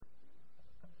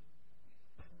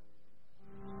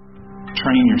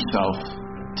train yourself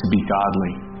to be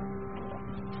godly.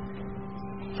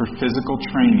 For physical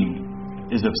training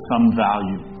is of some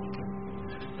value,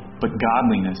 but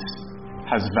godliness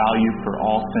has value for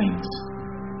all things,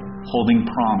 holding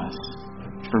promise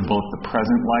for both the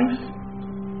present life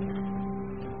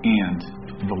and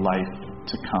the life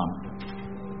to come.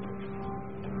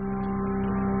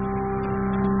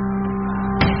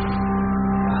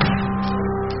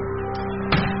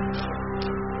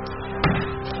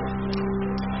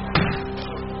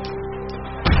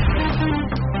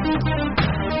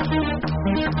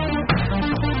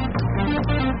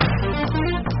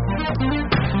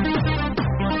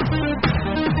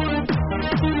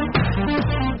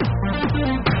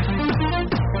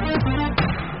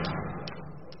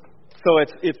 So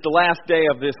it's the last day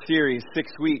of this series,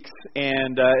 6 weeks,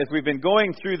 and as we've been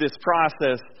going through this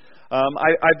process,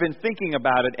 I've been thinking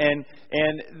about it, and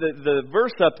the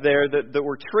verse up there that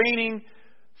we're training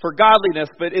for godliness,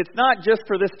 but it's not just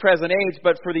for this present age,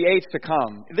 but for the age to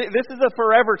come. This is a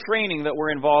forever training that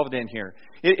we're involved in here.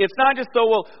 It's not just so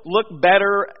we'll look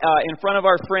better in front of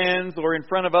our friends or in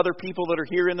front of other people that are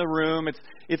here in the room.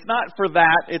 It's not for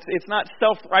that. It's not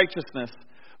self-righteousness.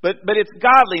 But it's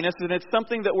godliness, and it's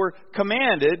something that we're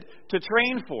commanded to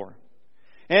train for.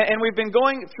 And we've been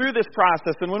going through this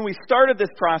process, and when we started this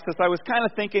process, I was kind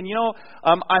of thinking,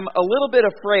 I'm a little bit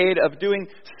afraid of doing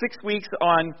 6 weeks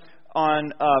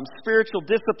on spiritual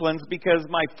disciplines, because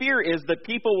my fear is that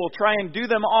people will try and do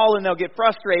them all, and they'll get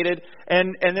frustrated,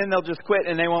 and then they'll just quit,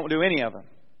 and they won't do any of them.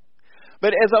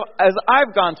 But as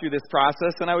I've gone through this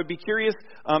process, and I would be curious,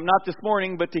 not this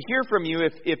morning, but to hear from you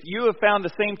if you have found the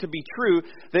same to be true,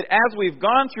 that as we've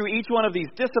gone through each one of these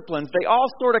disciplines, they all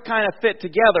sort of kind of fit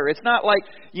together. It's not like,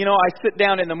 I sit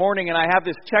down in the morning and I have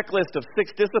this checklist of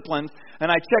 6 disciplines and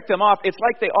I check them off. It's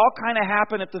like they all kind of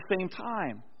happen at the same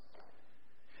time.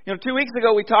 2 weeks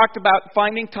ago we talked about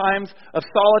finding times of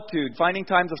solitude, finding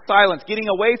times of silence, getting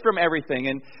away from everything.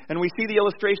 And we see the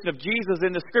illustration of Jesus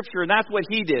in the Scripture, and that's what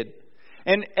He did.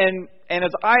 And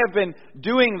as I have been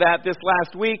doing that this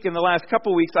last week and the last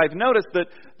couple weeks, I've noticed that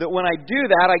when I do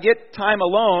that, I get time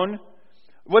alone.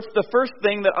 What's the first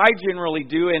thing that I generally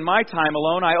do in my time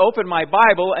alone? I open my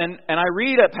Bible and I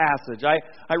read a passage.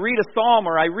 I read a psalm,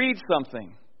 or I read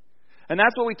something. And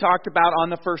that's what we talked about on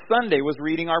the first Sunday, was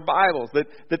reading our Bibles,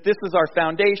 that this is our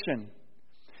foundation.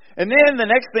 And then the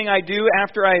next thing I do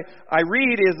after I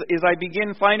read is I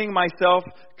begin finding myself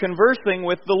conversing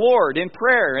with the Lord in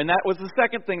prayer. And that was the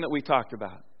second thing that we talked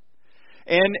about.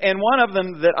 And one of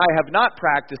them that I have not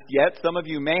practiced yet, some of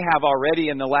you may have already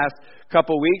in the last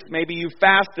couple weeks, maybe you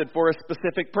fasted for a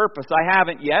specific purpose. I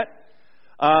haven't yet.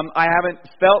 I haven't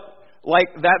felt like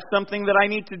that's something that I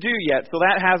need to do yet. So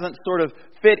that hasn't sort of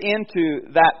fit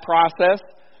into that process.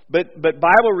 But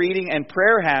Bible reading and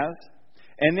prayer has.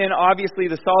 And then obviously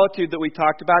the solitude that we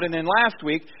talked about. And then last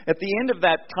week, at the end of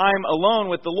that time alone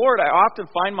with the Lord, I often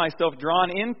find myself drawn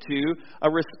into a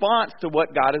response to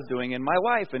what God is doing in my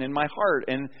life and in my heart.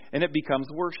 And it becomes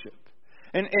worship.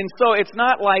 And so it's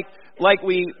not like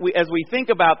we as we think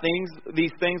about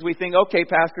these things, we think, okay,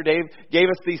 Pastor Dave gave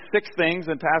us these 6 things,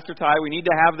 and Pastor Ty, we need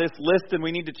to have this list and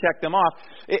we need to check them off.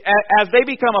 As they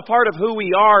become a part of who we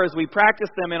are, as we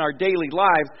practice them in our daily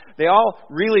lives, they all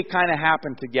really kind of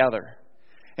happen together.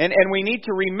 And we need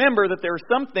to remember that there are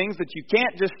some things that you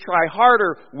can't just try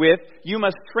harder with. You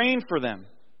must train for them.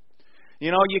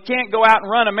 You can't go out and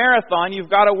run a marathon. You've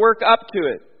got to work up to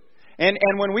it. And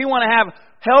when we want to have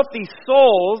healthy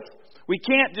souls, we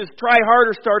can't just try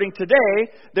harder starting today.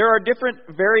 There are different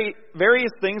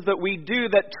various things that we do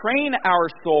that train our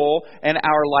soul and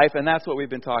our life. And that's what we've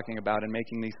been talking about, and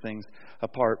making these things a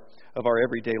part of our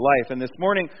everyday life. And this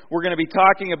morning, we're going to be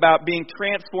talking about being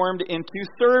transformed into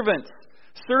servants.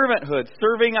 Servanthood,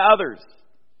 serving others.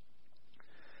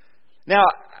 Now,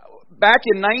 back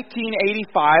in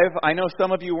 1985, I know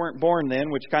some of you weren't born then,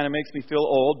 which kind of makes me feel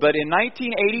old, but in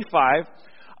 1985,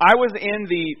 I was in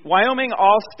the Wyoming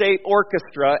All-State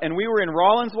Orchestra, and we were in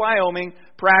Rawlins, Wyoming,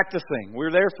 practicing. We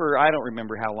were there for, I don't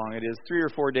remember how long it is, 3 or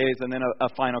 4 days, and then a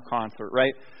final concert,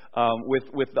 right,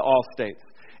 with the All-States.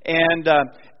 And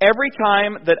every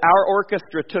time that our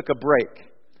orchestra took a break,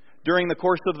 during the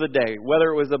course of the day,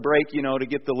 whether it was a break, to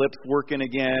get the lips working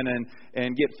again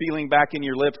and get feeling back in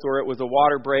your lips, or it was a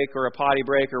water break or a potty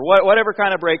break or whatever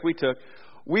kind of break we took,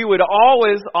 we would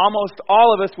almost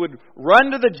all of us would run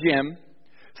to the gym,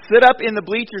 sit up in the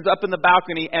bleachers up in the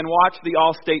balcony, and watch the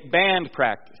All-State Band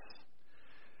practice.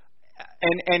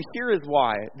 And here is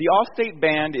why. The All-State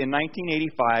Band in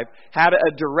 1985 had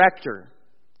a director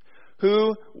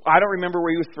who, I don't remember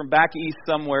where he was from, back east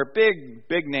somewhere,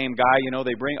 big name guy,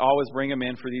 they always bring him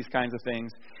in for these kinds of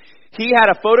things. He had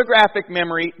a photographic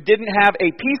memory, didn't have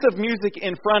a piece of music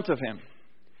in front of him.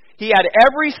 He had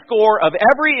every score of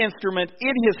every instrument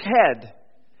in his head.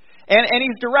 And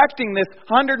he's directing this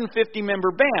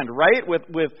 150-member band, right?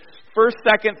 With first,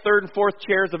 second, third, and fourth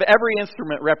chairs of every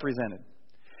instrument represented.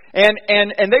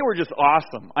 And they were just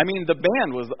awesome. I mean, the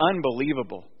band was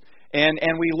unbelievable.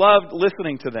 And we loved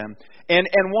listening to them. And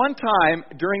one time,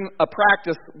 during a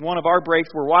practice, one of our breaks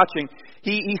we're watching,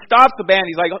 he stops the band.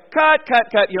 He's like, cut.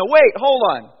 Wait, hold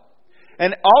on.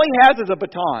 And all he has is a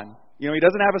baton. He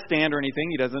doesn't have a stand or anything.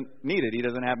 He doesn't need it. He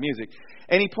doesn't have music.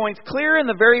 And he points clear in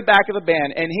the very back of the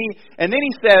band. And then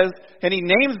he says, and he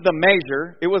names the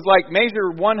measure. It was like measure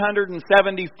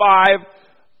 175,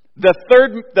 the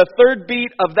third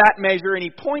beat of that measure. And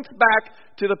he points back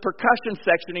to the percussion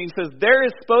section. And he says, there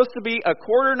is supposed to be a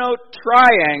quarter note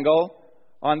triangle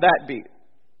on that beat.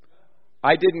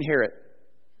 I didn't hear it.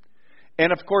 And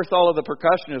of course, all of the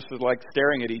percussionists were like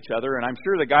staring at each other. And I'm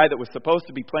sure the guy that was supposed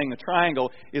to be playing the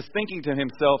triangle is thinking to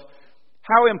himself,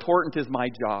 how important is my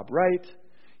job, right?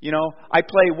 I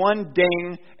play one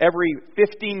ding every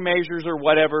 15 measures or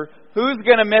whatever. Who's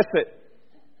going to miss it?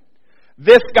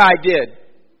 This guy did.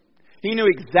 He knew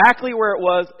exactly where it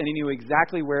was, and he knew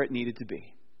exactly where it needed to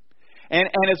be. And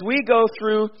as we go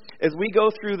through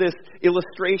this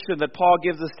illustration that Paul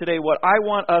gives us today, what I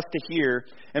want us to hear,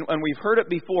 and we've heard it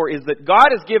before, is that God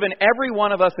has given every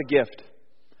one of us a gift.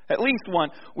 At least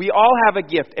one. We all have a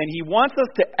gift, and He wants us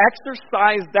to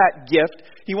exercise that gift.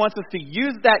 He wants us to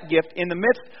use that gift in the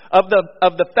midst of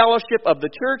the fellowship of the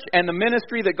church and the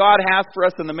ministry that God has for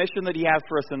us and the mission that He has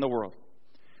for us in the world.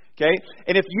 Okay?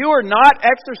 And if you are not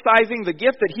exercising the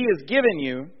gift that He has given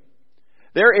you,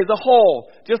 there is a hole,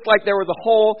 just like there was a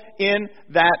hole in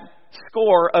that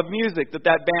score of music that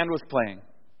band was playing.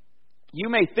 You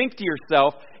may think to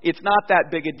yourself, it's not that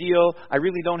big a deal. I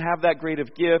really don't have that great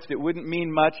of gift. It wouldn't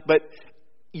mean much, but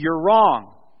you're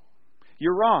wrong.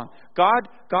 You're wrong. God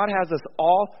has us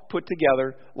all put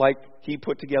together like He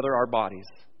put together our bodies.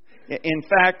 In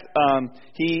fact,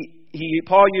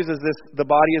 Paul uses the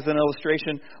body as an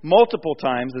illustration multiple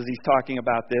times as he's talking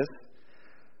about this.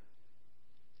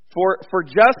 For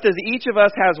just as each of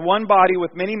us has one body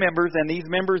with many members, and these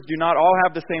members do not all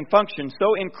have the same function,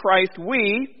 so in Christ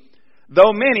we,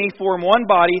 though many, form one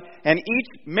body, and each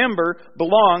member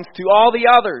belongs to all the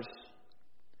others.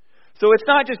 So it's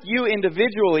not just you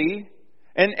individually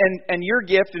and your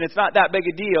gift, and it's not that big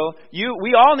a deal.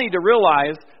 We all need to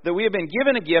realize that we have been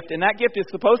given a gift, and that gift is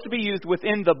supposed to be used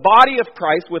within the body of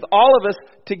Christ, with all of us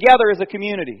together as a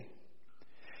community.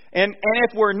 And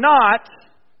if we're not,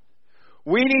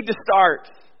 we need to start.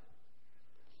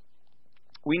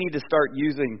 We need to start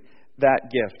using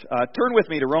that gift. Turn with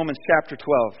me to Romans chapter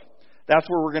 12. That's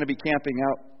where we're going to be camping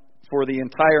out for the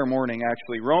entire morning,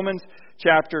 actually. Romans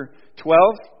chapter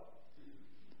 12.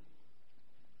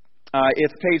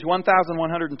 It's page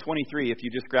 1123 if you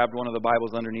just grabbed one of the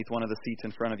Bibles underneath one of the seats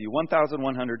in front of you.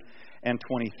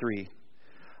 1123.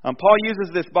 Paul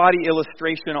uses this body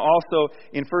illustration also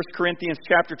in 1 Corinthians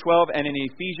chapter 12 and in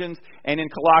Ephesians and in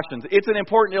Colossians. It's an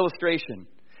important illustration.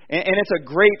 And it's a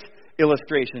great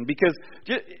illustration because,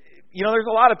 there's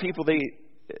a lot of people, they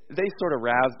sort of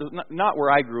razz, not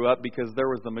where I grew up, because there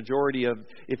was the majority of,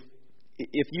 if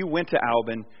you went to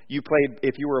Albin,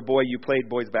 if you were a boy, you played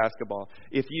boys basketball.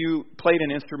 If you played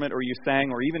an instrument or you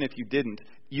sang, or even if you didn't,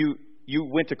 you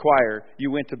went to choir,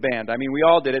 you went to band. I mean, we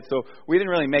all did it, so we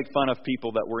didn't really make fun of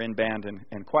people that were in band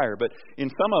and choir. But in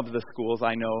some of the schools,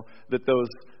 I know that those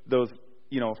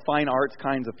fine arts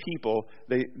kinds of people,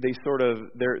 they sort of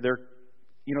they're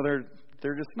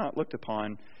just not looked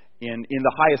upon in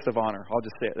the highest of honor. I'll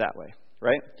just say it that way,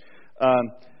 right?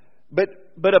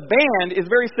 But a band is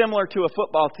very similar to a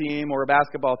football team or a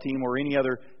basketball team or any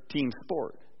other team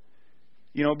sport.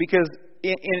 Because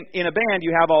in a band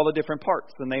you have all the different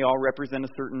parts, and they all represent a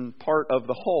certain part of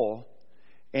the whole.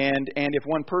 And if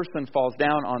one person falls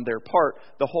down on their part,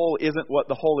 the whole isn't what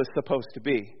the whole is supposed to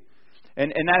be.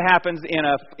 And that happens in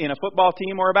a football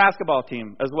team or a basketball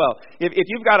team as well. If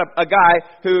you've got a guy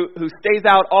who stays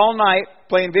out all night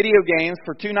playing video games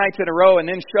for 2 nights in a row and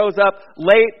then shows up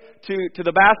late to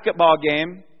the basketball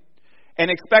game and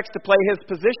expects to play his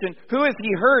position, who is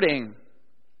he hurting?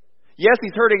 Yes,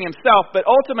 he's hurting himself, but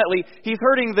ultimately he's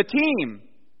hurting the team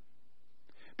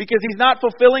because he's not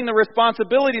fulfilling the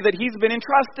responsibility that he's been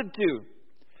entrusted to.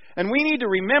 And we need to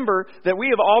remember that we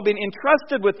have all been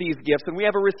entrusted with these gifts, and we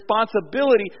have a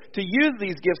responsibility to use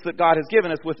these gifts that God has given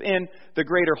us within the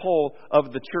greater whole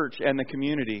of the church and the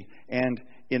community and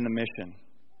in the mission.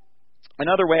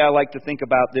 Another way I like to think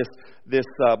about this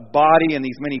body and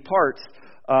these many parts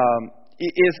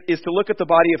is to look at the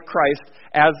body of Christ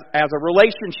as a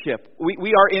relationship.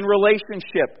 We are in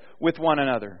relationship with one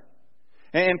another.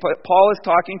 And Paul is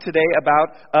talking today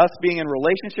about us being in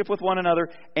relationship with one another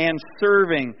and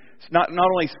serving, not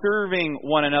only serving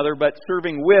one another, but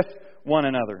serving with one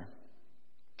another.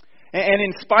 And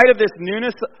in spite of this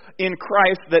newness in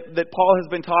Christ that Paul has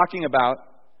been talking about,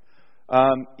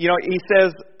 he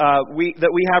says that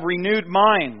we have renewed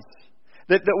minds,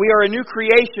 that we are a new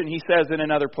creation, he says in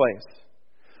another place.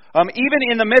 Even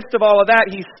in the midst of all of that,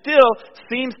 he still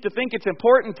seems to think it's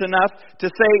important enough to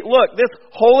say, look, this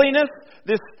holiness,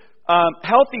 this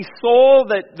healthy soul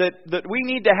that we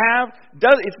need to have,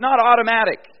 it's not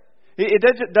automatic. It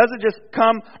doesn't just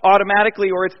come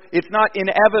automatically, or it's not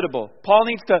inevitable. Paul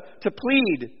needs to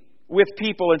plead with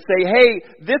people and say, hey,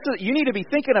 you need to be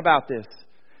thinking about this.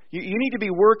 You need to be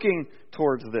working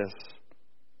towards this.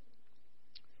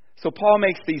 So Paul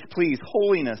makes these pleas.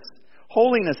 Holiness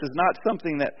is not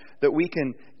something that we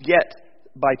can get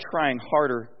by trying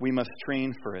harder. We must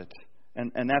train for it.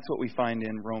 And that's what we find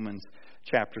in Romans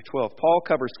chapter 12. Paul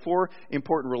covers 4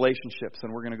 important relationships,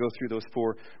 and we're going to go through those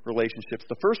 4 relationships.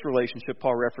 The first relationship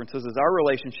Paul references is our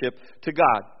relationship to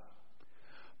God.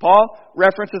 Paul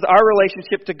references our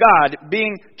relationship to God,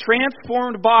 being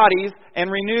transformed bodies and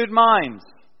renewed minds.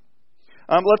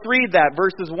 Let's read that,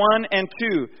 verses 1 and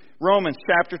 2, Romans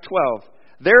chapter 12.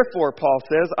 Therefore, Paul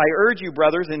says, I urge you,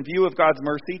 brothers, in view of God's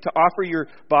mercy, to offer your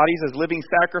bodies as living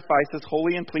sacrifices,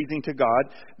 holy and pleasing to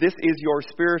God. This is your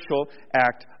spiritual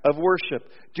act of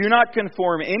worship. Do not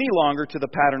conform any longer to the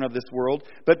pattern of this world,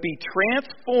 but be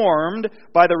transformed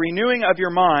by the renewing of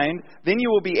your mind. Then you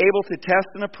will be able to test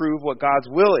and approve what God's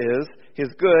will is, His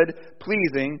good,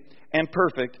 pleasing, and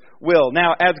perfect will.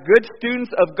 Now, as good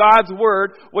students of God's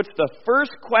Word, what's the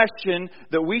first question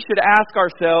that we should ask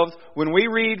ourselves when we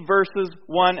read verses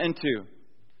 1 and 2?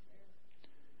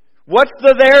 What's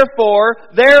the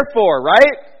therefore,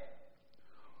 right?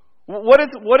 What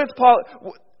is Paul...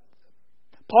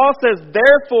 Paul says,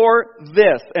 therefore,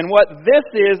 this. And what this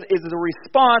is a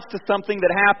response to something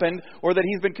that happened or that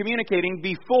he's been communicating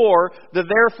before the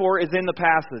therefore is in the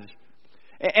passage.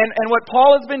 And what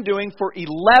Paul has been doing for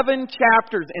 11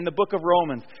 chapters in the book of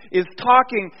Romans is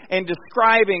talking and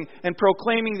describing and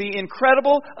proclaiming the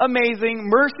incredible, amazing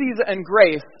mercies and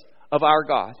grace of our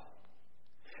God.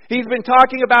 He's been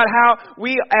talking about how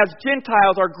we as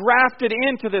Gentiles are grafted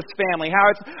into this family, how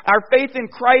it's our faith in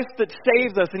Christ that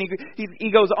saves us. And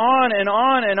he goes on and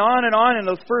on and on and on in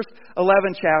those first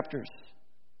 11 chapters.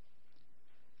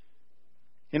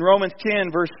 In Romans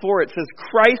 10, verse 4, it says,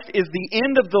 Christ is the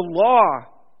end of the law,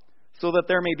 so that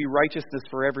there may be righteousness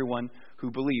for everyone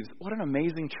who believes. What an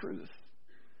amazing truth.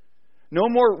 No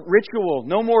more ritual,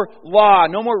 no more law,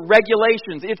 no more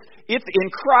regulations. It's in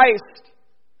Christ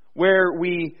where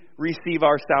we receive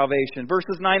our salvation.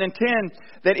 Verses 9 and 10,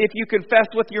 that if you confess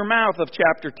with your mouth of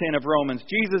chapter 10 of Romans,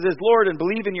 Jesus is Lord, and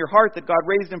believe in your heart that God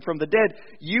raised Him from the dead,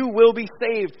 you will be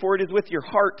saved. For it is with your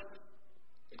heart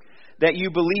that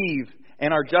you believe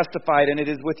and are justified, and it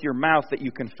is with your mouth that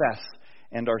you confess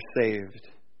and are saved.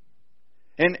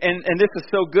 And this is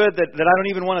so good that I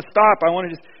don't even want to stop. I want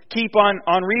to just keep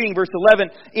on reading verse 11.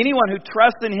 Anyone who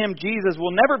trusts in Him, Jesus,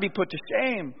 will never be put to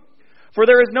shame. For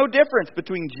there is no difference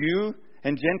between Jew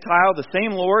and Gentile. The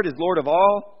same Lord is Lord of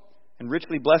all, and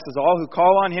richly blesses all who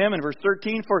call on Him. And verse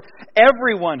 13, for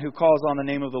everyone who calls on the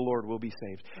name of the Lord will be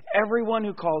saved. Everyone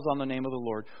who calls on the name of the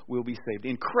Lord will be saved.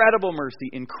 Incredible mercy,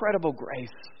 incredible grace.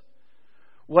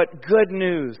 What good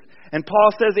news. And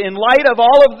Paul says, in light of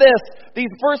all of this, these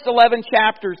first 11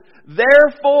 chapters,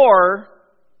 therefore,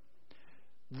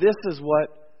 this is what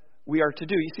we are to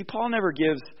do. You see, Paul never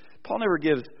gives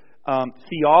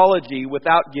theology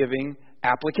without giving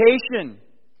application.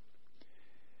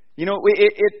 You know,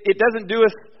 it doesn't do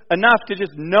us enough to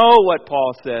just know what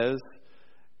Paul says.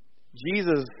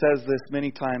 Jesus says this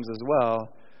many times as well.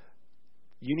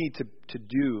 You need to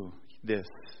do this.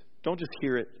 Don't just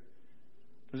hear it.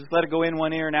 Don't just let it go in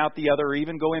one ear and out the other, or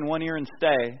even go in one ear and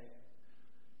stay.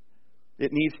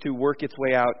 It needs to work its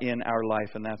way out in our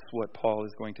life, and that's what Paul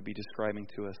is going to be describing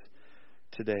to us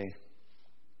today.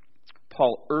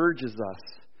 Paul urges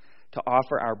us to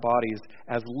offer our bodies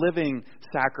as living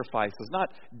sacrifices, not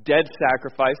dead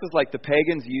sacrifices like the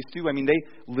pagans used to. I mean, they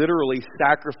literally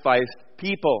sacrificed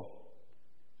people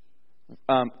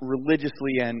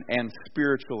religiously and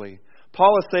spiritually.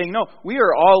 Paul is saying, no, we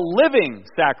are all living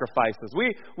sacrifices.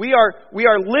 We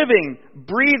are living,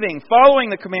 breathing, following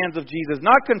the commands of Jesus,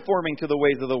 not conforming to the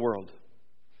ways of the world.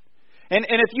 And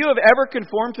if you have ever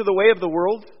conformed to the way of the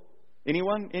world,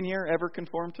 anyone in here ever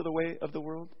conformed to the way of the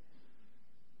world?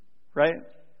 Right?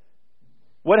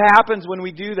 What happens when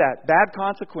we do that? Bad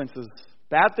consequences.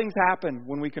 Bad things happen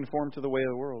when we conform to the way of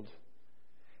the world.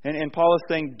 And Paul is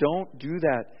saying, don't do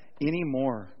that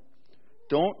anymore.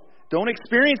 Don't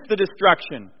experience the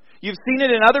destruction. You've seen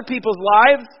it in other people's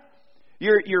lives.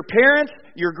 Your parents,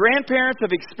 your grandparents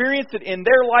have experienced it in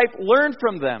their life. Learn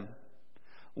from them.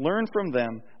 Learn from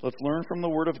them. Let's learn from the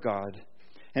Word of God.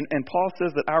 And Paul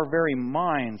says that our very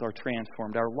minds are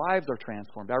transformed. Our lives are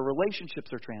transformed. Our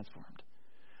relationships are transformed.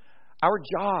 Our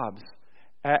jobs,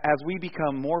 as we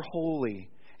become more holy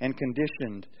and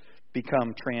conditioned,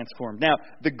 become transformed. Now,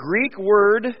 the Greek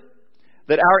word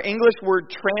that our English word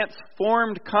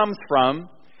transformed comes from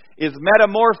is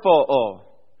metamorpho.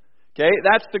 Okay,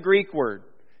 that's the Greek word.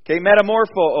 Okay,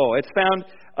 metamorpho. It's found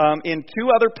in two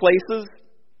other places.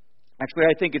 Actually,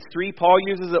 I think it's three. Paul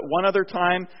uses it one other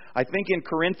time, I think in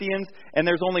Corinthians, and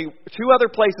there's only two other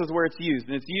places where it's used.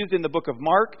 And it's used in the book of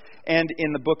Mark and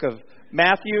in the book of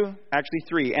Matthew, actually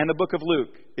three, and the book of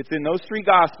Luke. It's in those three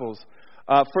Gospels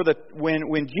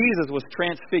when Jesus was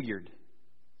transfigured.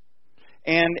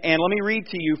 And let me read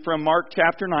to you from Mark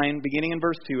chapter 9, beginning in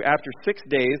verse 2. After 6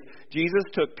 days, Jesus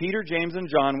took Peter, James, and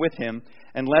John with him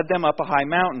and led them up a high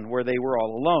mountain where they were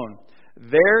all alone.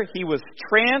 There he was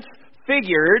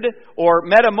transfigured, or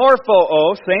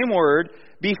metamorpho, same word,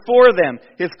 before them.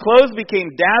 His clothes became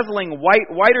dazzling white,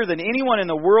 whiter than anyone in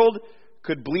the world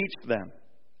could bleach them.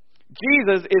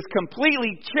 Jesus is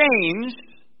completely changed.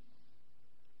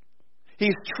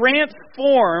 He's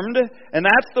transformed, and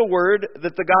that's the word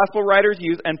that the gospel writers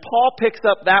use. And Paul picks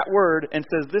up that word and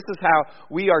says this is how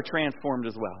we are transformed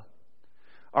as well.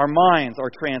 Our minds are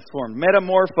transformed.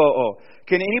 Metamorpho.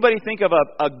 Can anybody think of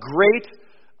a great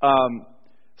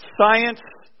science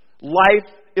life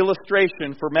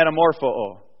illustration for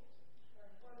metamorpho?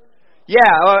 Yeah,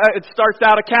 it starts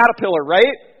out a caterpillar,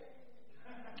 right?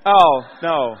 Oh,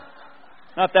 no.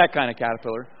 Not that kind of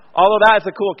caterpillar. Although that's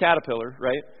a cool caterpillar,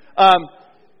 right?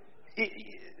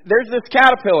 There's this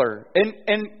caterpillar,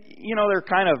 and you know they're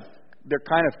kind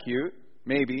of cute,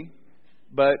 maybe.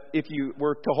 But if you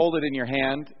were to hold it in your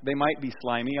hand, they might be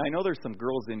slimy. I know there's some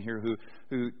girls in here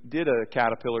who did a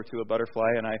caterpillar to a butterfly,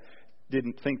 and I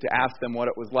didn't think to ask them what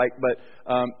it was like. But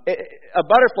a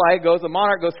butterfly a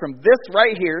monarch goes from this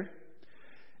right here,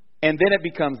 and then it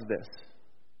becomes this.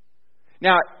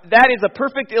 Now, that is a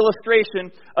perfect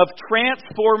illustration of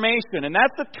transformation. And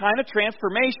that's the kind of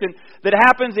transformation that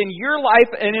happens in your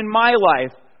life and in my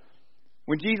life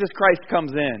when Jesus Christ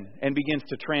comes in and begins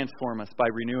to transform us by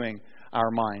renewing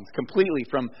our minds completely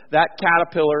from that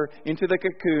caterpillar into the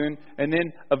cocoon and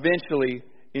then eventually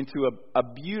into a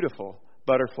beautiful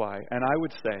butterfly. And I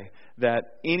would say that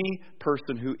any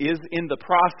person who is in the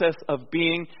process of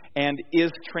being and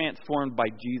is transformed by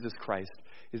Jesus Christ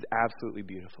is absolutely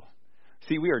beautiful.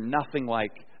 See, we are nothing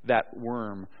like that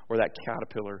worm or that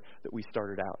caterpillar that we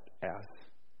started out as.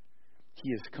 He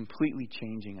is completely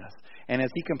changing us. And as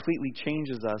He completely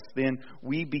changes us, then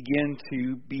we begin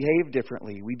to behave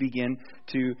differently. We begin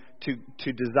to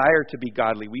desire to be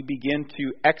godly. We begin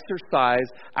to exercise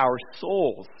our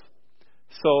souls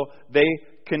so they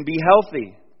can be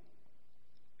healthy.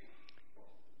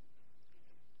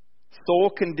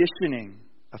 Soul conditioning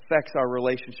affects our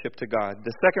relationship to God.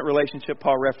 The second relationship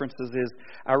Paul references is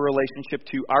our relationship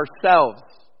to ourselves.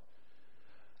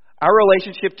 Our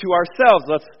relationship to ourselves.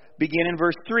 Let's begin in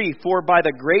verse 3. For by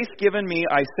the grace given me,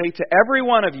 I say to every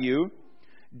one of you,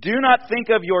 do not think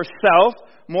of yourself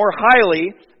more highly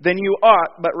than you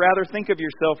ought, but rather think of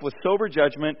yourself with sober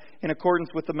judgment in accordance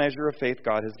with the measure of faith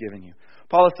God has given you.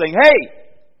 Paul is saying, hey,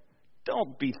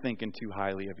 don't be thinking too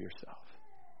highly of yourself.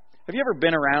 Have you ever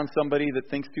been around somebody that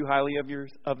thinks too highly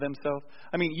of themselves?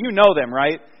 I mean, you know them,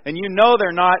 right? And you know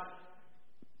they're not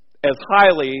as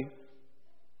highly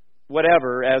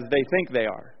whatever as they think they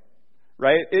are,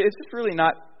 right? It's just really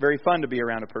not very fun to be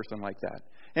around a person like that.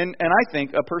 And I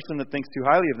think a person that thinks too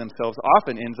highly of themselves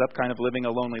often ends up kind of living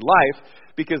a lonely life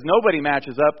because nobody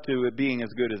matches up to it being as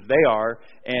good as they are.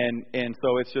 And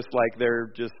so it's just like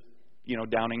they're just,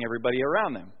 downing everybody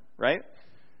around them, right?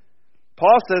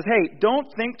 Paul says, hey, don't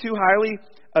think too highly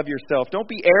of yourself. Don't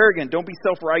be arrogant. Don't be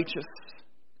self-righteous.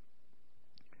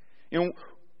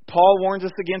 Paul warns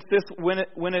us against this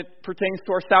when it pertains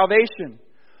to our salvation.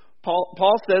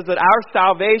 Paul says that our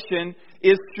salvation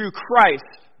is through Christ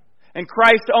and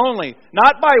Christ only,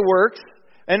 not by works.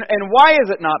 And why is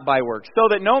it not by works? So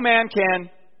that no man can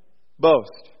boast.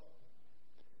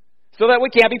 So that we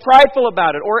can't be prideful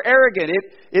about it or arrogant.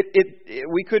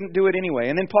 We couldn't do it anyway.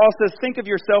 And then Paul says, think of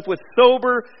yourself with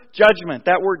sober judgment.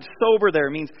 That word sober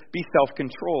there means be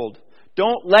self-controlled.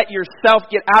 Don't let yourself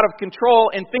get out of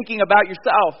control in thinking about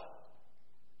yourself.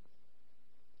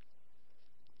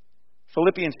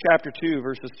 Philippians chapter 2,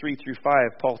 verses 3 through 5,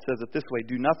 Paul says it this way: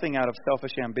 "Do nothing out of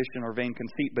selfish ambition or vain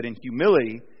conceit, but in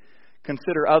humility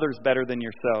consider others better than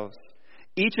yourselves.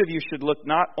 Each of you should look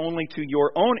not only to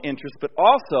your own interests, but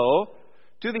also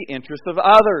to the interests of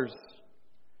others.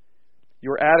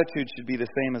 Your attitude should be the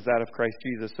same as that of Christ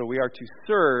Jesus." So we are to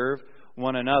serve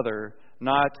one another,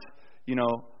 not,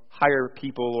 hire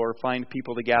people or find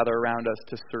people to gather around us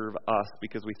to serve us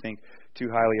because we think too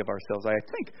highly of ourselves.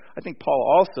 I think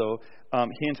Paul also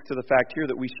hints to the fact here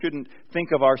that we shouldn't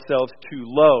think of ourselves too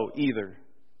low either.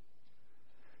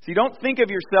 See, don't think of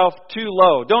yourself too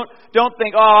low. Don't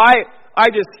think,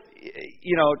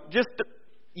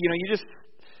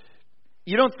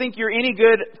 you don't think you're any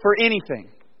good for anything.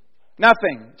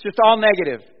 Nothing. It's just all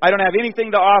negative. I don't have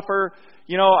anything to offer.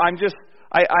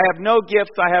 I have no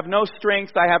gifts. I have no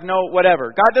strengths. I have no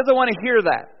whatever. God doesn't want to hear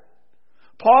that.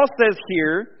 Paul says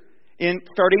here,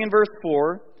 starting in verse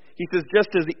 4, he says,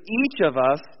 "Just as each of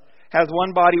us has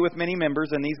one body with many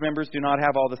members, and these members do not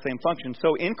have all the same function.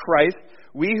 So in Christ,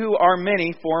 we who are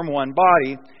many form one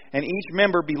body, and each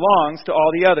member belongs to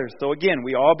all the others." So again,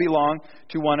 we all belong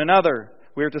to one another.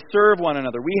 We are to serve one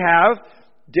another. We have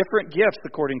different gifts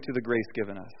according to the grace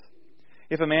given us.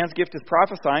 If a man's gift is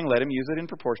prophesying, let him use it in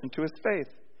proportion to his faith.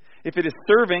 If it is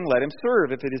serving, let him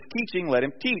serve. If it is teaching, let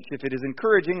him teach. If it is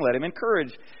encouraging, let him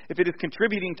encourage. If it is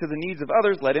contributing to the needs of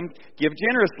others, let him give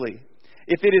generously.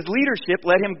 If it is leadership,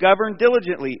 let him govern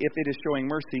diligently. If it is showing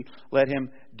mercy, let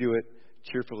him do it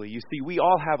cheerfully. You see, we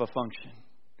all have a function.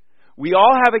 We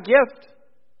all have a gift.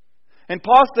 And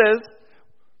Paul says,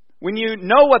 when you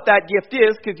know what that gift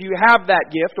is, because you have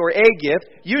that gift or a gift,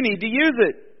 you need to use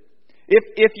it.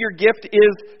 If your gift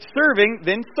is serving,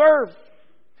 then serve.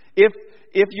 If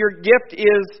your gift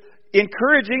is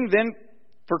encouraging, then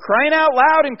for crying out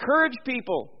loud, encourage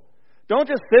people. Don't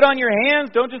just sit on your hands.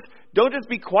 Don't just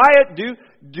be quiet. Do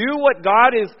what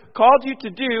God has called you to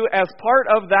do as part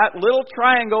of that little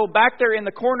triangle back there in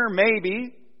the corner,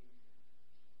 maybe.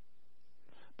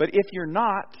 But if you're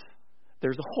not,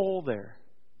 there's a hole there.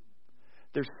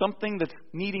 There's something that's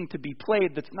needing to be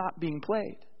played that's not being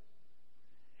played.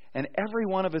 And every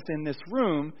one of us in this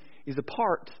room is a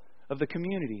part of the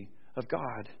community of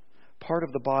God, part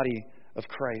of the body of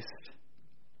Christ.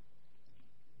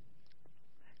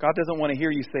 God doesn't want to hear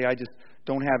you say, "I just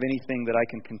don't have anything that I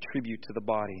can contribute to the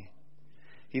body."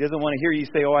 He doesn't want to hear you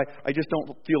say, I just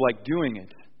don't feel like doing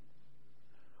it.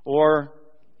 Or,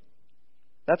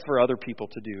 that's for other people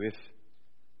to do.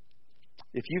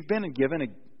 If you've been given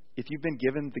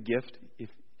the gift,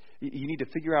 you need to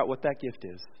figure out what that gift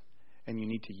is, and you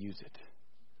need to use it.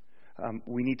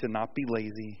 We need to not be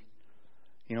lazy.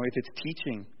 If it's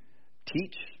teaching,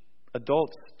 teach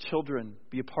adults, children,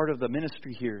 be a part of the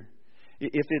ministry here.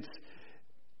 If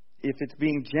it's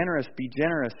being generous, be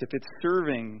generous. If it's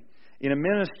serving in a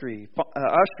ministry,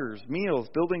 ushers, meals,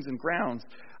 buildings and grounds.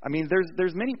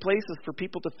 There's many places for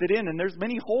people to fit in, and there's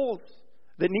many holes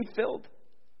that need filled.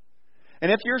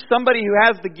 And if you're somebody who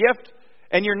has the gift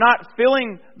and you're not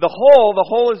filling the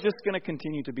hole is just going to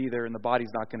continue to be there, and the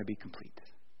body's not going to be complete.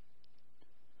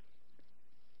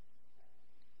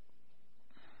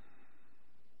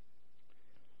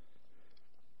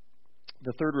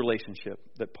 The third relationship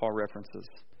that Paul references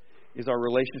is our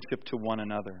relationship to one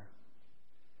another.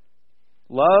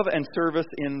 Love and service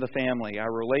in the family,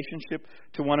 our relationship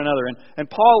to one another. And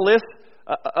Paul lists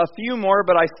a few more,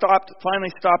 but I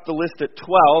finally stopped the list at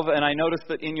 12, and I noticed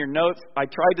that in your notes, I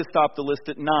tried to stop the list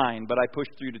at 9, but I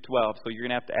pushed through to 12, so you're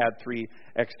going to have to add 3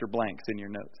 extra blanks in your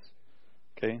notes.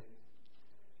 Okay?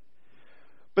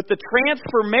 But the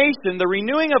transformation, the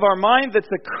renewing of our mind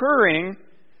that's occurring,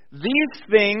 these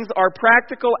things are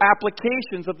practical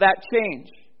applications of that change.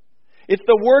 It's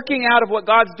the working out of what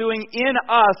God's doing in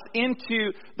us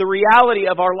into the reality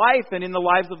of our life and in the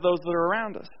lives of those that are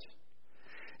around us.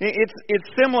 It's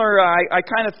similar, I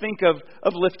kind of think of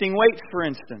lifting weights, for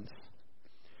instance.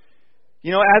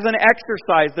 As an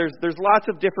exercise, there's lots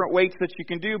of different weights that you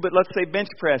can do, but let's say bench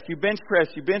press. You bench press.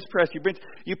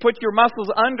 You put your muscles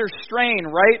under strain,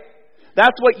 right?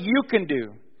 That's what you can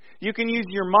do. You can use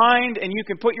your mind and you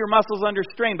can put your muscles under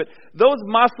strain, but those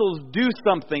muscles do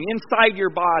something inside your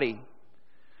body.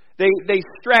 They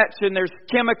stretch, and there's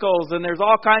chemicals, and there's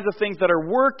all kinds of things that are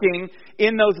working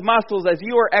in those muscles as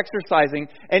you are exercising,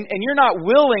 and you're not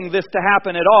willing this to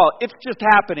happen at all. It's just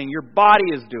happening. Your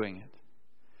body is doing it.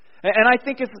 And I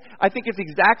think it's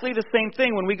exactly the same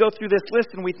thing when we go through this list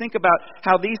and we think about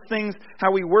how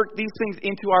we work these things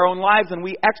into our own lives, and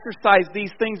we exercise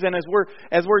these things, and as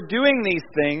we're doing these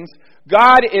things,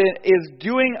 God is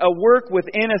doing a work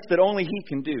within us that only He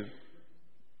can do.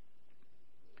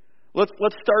 Let's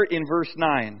start in verse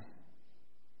 9.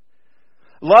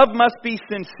 Love must be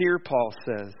sincere, Paul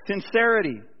says.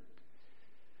 Sincerity.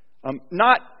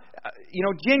 Not,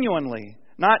 genuinely.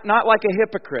 Not like a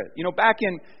hypocrite. Back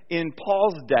in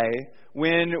Paul's day,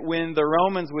 when the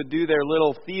Romans would do their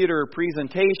little theater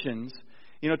presentations,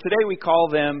 today we call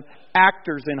them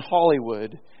actors in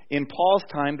Hollywood. In Paul's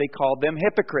time, they called them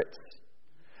hypocrites.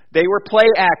 They were play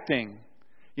acting.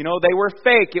 They were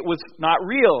fake. It was not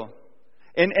real.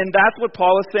 And that's what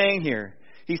Paul is saying here.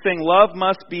 He's saying love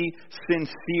must be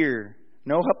sincere.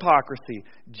 No hypocrisy.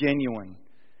 Genuine.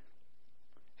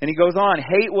 And he goes on,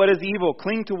 hate what is evil,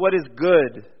 cling to what is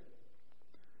good.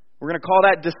 We're going to call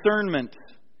that discernment.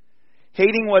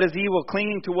 Hating what is evil,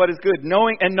 clinging to what is good,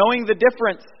 knowing the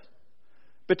difference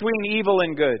between evil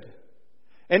and good.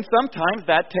 And sometimes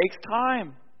that takes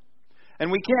time.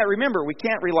 And we can't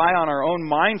rely on our own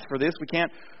minds for this. We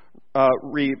can't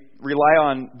rely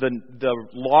on the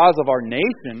laws of our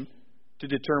nation to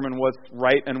determine what's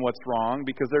right and what's wrong,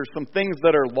 because there's some things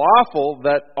that are lawful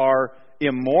that are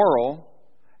immoral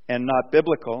and not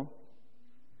biblical.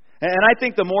 And I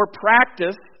think the more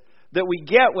practice that we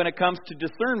get when it comes to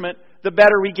discernment, the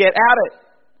better we get at it.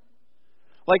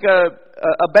 Like a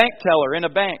bank teller in a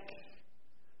bank.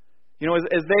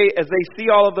 As they see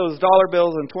all of those dollar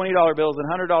bills and $20 bills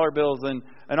and $100 bills and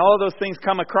all of those things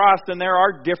come across, and there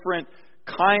are different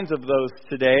kinds of those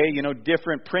today,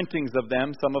 different printings of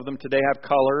them. Some of them today have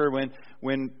color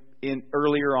when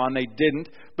earlier on they didn't.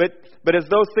 But as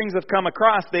those things have come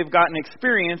across, they've gotten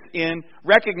experience in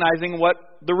recognizing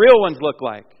what the real ones look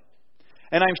like.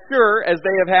 And I'm sure as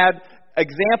they have had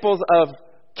examples of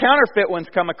counterfeit ones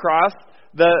come across,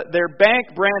 their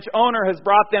bank branch owner has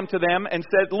brought them to them and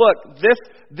said, look, this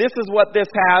is what this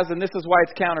has, and this is why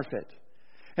it's counterfeit.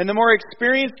 And the more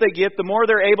experience they get, the more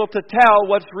they're able to tell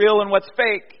what's real and what's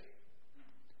fake.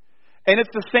 And it's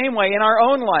the same way in our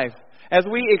own life. As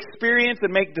we experience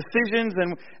and make decisions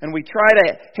and we try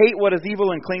to hate what is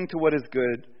evil and cling to what is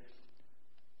good,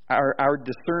 our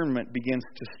discernment begins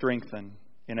to strengthen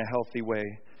in a healthy way.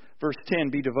 Verse 10,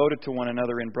 be devoted to one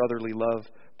another in brotherly love,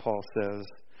 Paul says.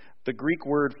 The Greek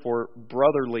word for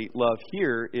brotherly love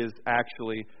here is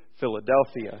actually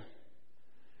Philadelphia.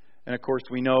 And of course,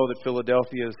 we know that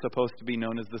Philadelphia is supposed to be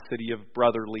known as the city of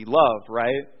brotherly love,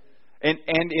 right? And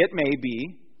it may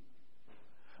be.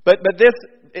 But this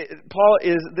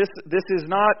is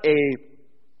not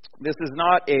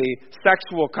a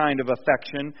sexual kind of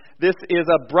affection. This is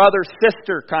a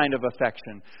brother-sister kind of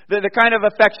affection. The kind of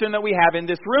affection that we have in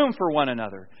this room for one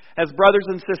another as brothers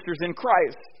and sisters in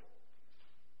Christ.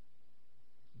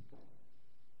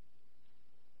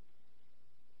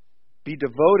 Be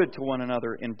devoted to one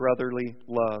another in brotherly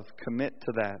love. Commit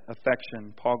to that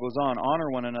affection. Paul goes on, honor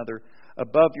one another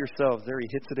above yourselves. There he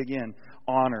hits it again.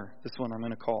 Honor. This one I'm going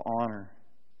to call honor.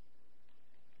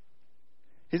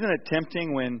 Isn't it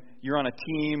tempting when you're on a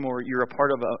team or you're a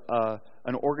part of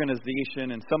an organization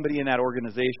and somebody in that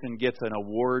organization gets an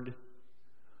award?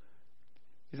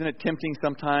 Isn't it tempting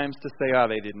sometimes to say,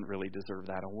 they didn't really deserve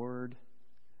that award?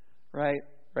 Right?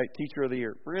 Teacher of the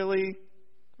Year. Really?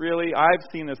 Really? I've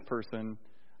seen this person.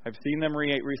 I've seen them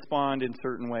respond in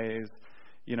certain ways.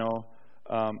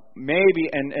 Maybe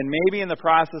in the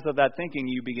process of that thinking,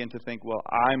 you begin to think, well,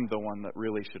 I'm the one that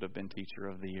really should have been Teacher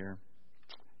of the Year.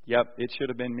 Yep, it should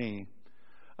have been me.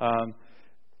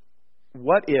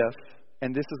 What if,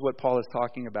 and this is what Paul is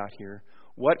talking about here,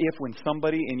 what if when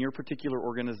somebody in your particular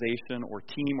organization or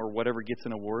team or whatever gets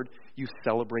an award, you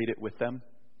celebrate it with them?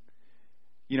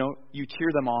 You cheer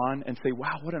them on and say,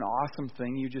 wow, what an awesome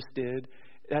thing you just did.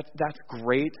 That's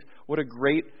great. What a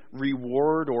great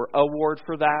reward or award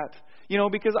for that.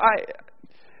 Because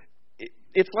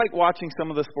it's like watching some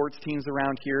of the sports teams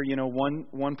around here.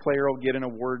 One player will get an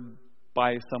award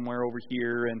by somewhere over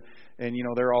here and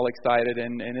they're all excited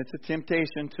and it's a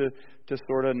temptation to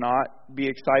sort of not be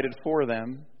excited for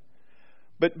them.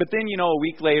 But then, a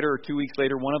week later or 2 weeks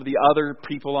later, one of the other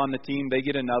people on the team, they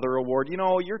get another award.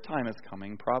 Your time is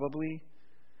coming, probably.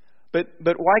 But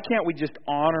why can't we just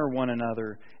honor one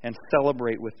another and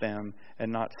celebrate with them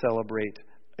and not celebrate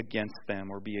against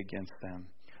them or be against them?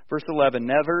 Verse 11,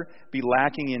 never be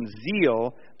lacking in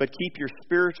zeal, but keep your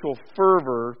spiritual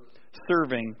fervor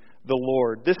serving the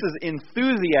Lord. This is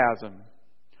enthusiasm.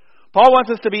 Paul wants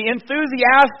us to be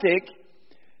enthusiastic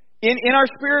in our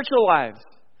spiritual lives.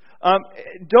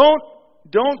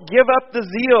 Don't give up the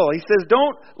zeal. He says,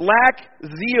 don't lack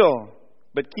zeal,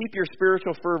 but keep your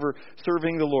spiritual fervor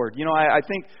serving the Lord. I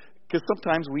think because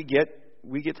sometimes we get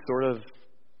sort of,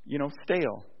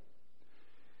 stale.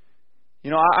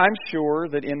 I'm sure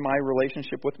that in my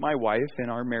relationship with my wife, in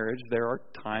our marriage, there are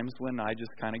times when I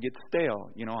just kind of get stale.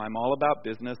 I'm all about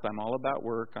business. I'm all about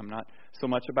work. I'm not so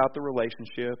much about the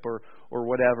relationship or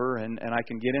whatever. And I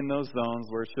can get in those zones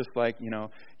where it's just like,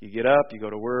 you get up, you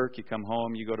go to work, you come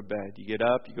home, you go to bed. You get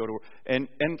up, you go to work. And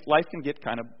life can get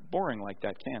kind of boring like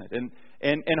that, can it?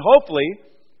 And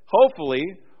hopefully,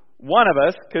 one of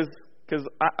us, because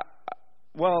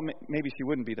well, maybe she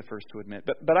wouldn't be the first to admit,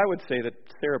 but I would say that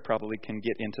Sarah probably can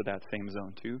get into that same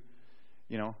zone too.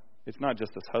 It's not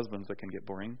just us husbands that can get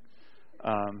boring.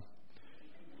 I'm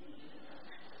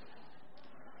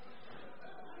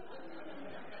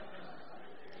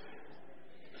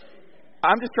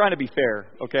just trying to be fair,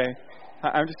 okay?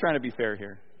 I'm just trying to be fair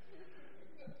here.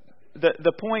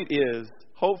 The point is,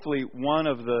 hopefully one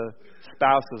of the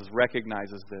spouses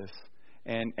recognizes this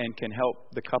and can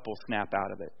help the couple snap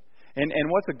out of it. And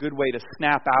what's a good way to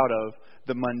snap out of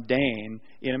the mundane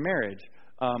in a marriage?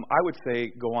 I would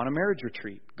say go on a marriage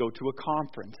retreat. Go to a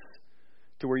conference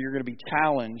to where you're going to be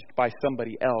challenged by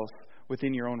somebody else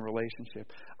within your own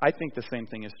relationship. I think the same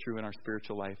thing is true in our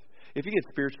spiritual life. If we get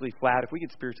spiritually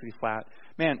flat,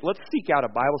 man, let's seek out a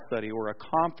Bible study or a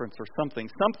conference or something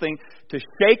to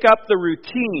shake up the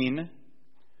routine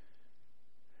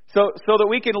so that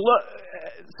we can look,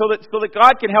 so that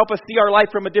God can help us see our life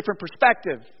from a different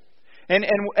perspective. And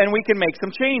we can make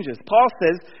some changes. Paul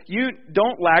says, you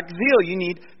don't lack zeal. You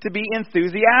need to be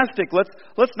enthusiastic.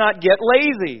 Let's not get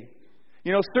lazy.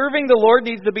 Serving the Lord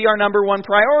needs to be our number one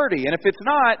priority. And if it's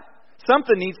not,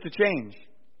 something needs to change.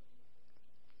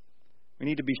 We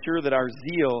need to be sure that our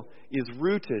zeal is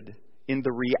rooted in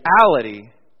the reality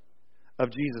of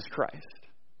Jesus Christ.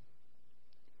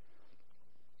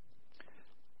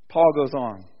 Paul goes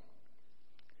on.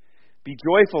 Be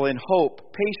joyful in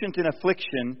hope, patient in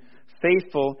affliction,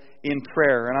 faithful in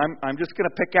prayer. And I'm just going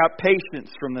to pick out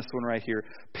patience from this one right here.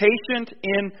 Patient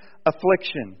in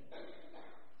affliction.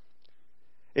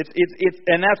 It's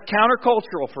and that's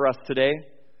countercultural for us today.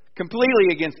 Completely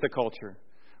against the culture.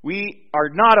 We are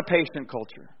not a patient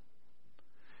culture.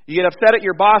 You get upset at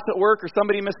your boss at work or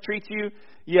somebody mistreats you.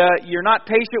 You're not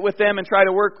patient with them and try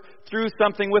to work through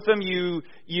something with them. You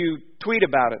tweet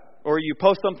about it or you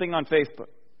post something on Facebook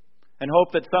and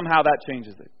hope that somehow that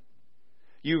changes it.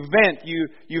 You vent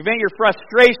your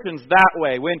frustrations that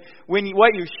way. When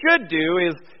what you should do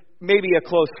is maybe a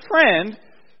close friend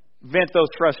vent those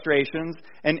frustrations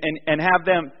and have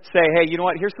them say, hey, you know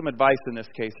what? Here's some advice in this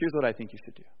case. Here's what I think you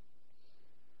should do.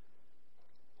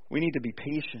 We need to be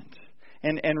patient.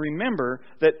 And remember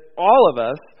that all of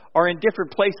us are in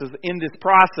different places in this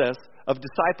process of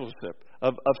discipleship,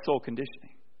 of soul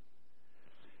conditioning.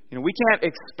 We can't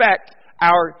expect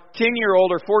our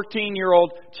 10-year-old or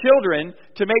 14-year-old children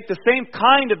to make the same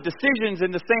kind of decisions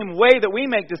in the same way that we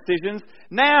make decisions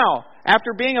now,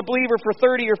 after being a believer for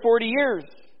 30 or 40 years.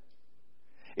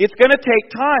 It's going to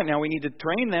take time. Now, we need to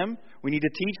train them. We need to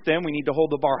teach them. We need to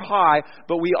hold the bar high.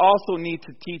 But we also need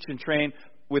to teach and train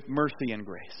with mercy and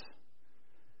grace.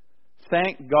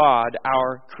 Thank God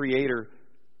our Creator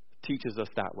teaches us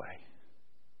that way.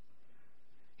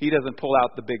 He doesn't pull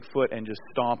out the big foot and just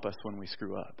stomp us when we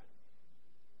screw up.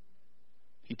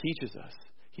 He teaches us.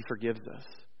 He forgives us.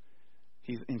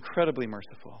 He's incredibly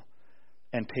merciful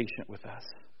and patient with us.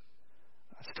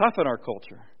 It's tough in our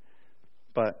culture,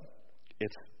 but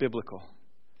it's biblical.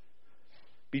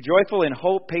 Be joyful in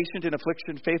hope, patient in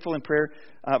affliction, faithful in prayer.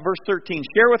 Verse 13,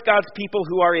 share with God's people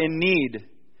who are in need.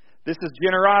 This is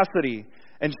generosity.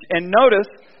 And notice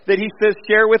that he says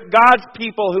share with God's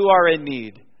people who are in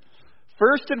need.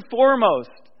 First and foremost,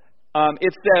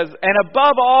 it says, and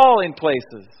above all in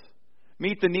places,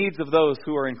 meet the needs of those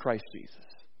who are in Christ Jesus.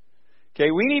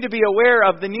 Okay, we need to be aware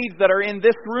of the needs that are in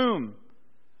this room.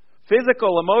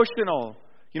 Physical, emotional,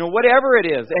 whatever it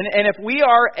is. And if we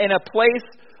are in a place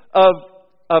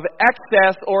of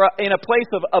excess or in a place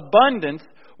of abundance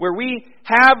where we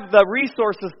have the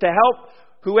resources to help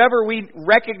whoever we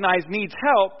recognize needs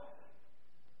help,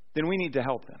 then we need to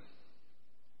help them.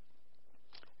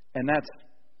 And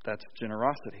that's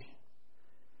generosity.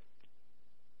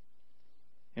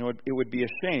 It would be a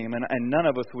shame, and none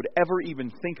of us would ever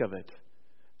even think of it,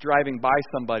 driving by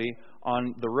somebody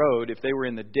on the road if they were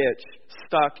in the ditch,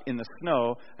 stuck in the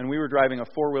snow, and we were driving a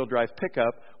four-wheel drive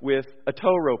pickup with a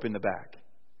tow rope in the back.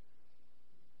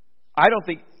 I don't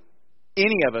think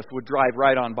any of us would drive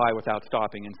right on by without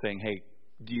stopping and saying, hey,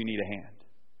 do you need a hand?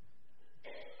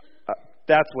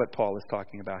 That's what Paul is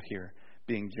talking about here,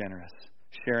 being generous.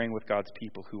 Sharing with God's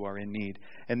people who are in need.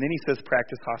 And then he says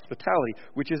practice hospitality,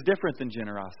 which is different than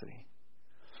generosity.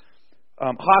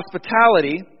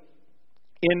 Hospitality,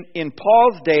 in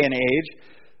Paul's day and age,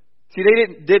 See,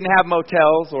 they didn't have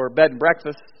motels or bed and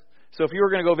breakfasts. So if you were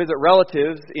going to go visit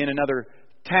relatives in another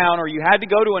town, or you had to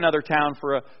go to another town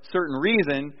for a certain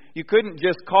reason, you couldn't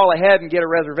just call ahead and get a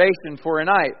reservation for a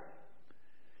night.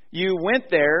 You went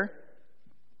there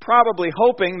probably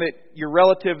hoping that your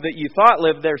relative that you thought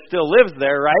lived there still lives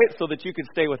there, right? So that you could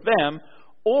stay with them.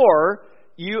 Or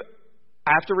you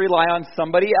have to rely on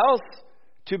somebody else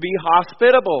to be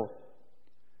hospitable,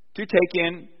 to take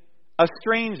in a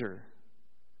stranger.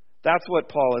 That's what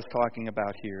Paul is talking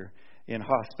about here in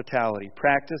hospitality.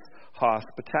 Practice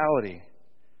hospitality.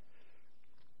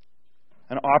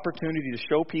 An opportunity to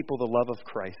show people the love of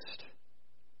Christ.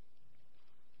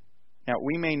 Now,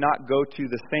 we may not go to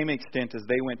the same extent as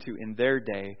they went to in their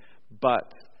day,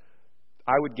 but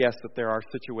I would guess that there are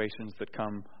situations that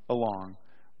come along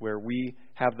where we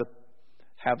have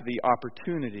the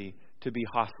opportunity to be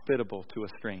hospitable to a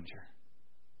stranger.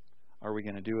 Are we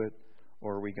going to do it,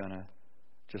 or are we going to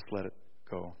just let it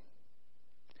go?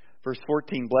 Verse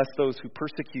 14, bless those who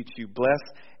persecute you. Bless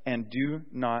and do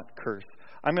not curse.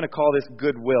 I'm going to call this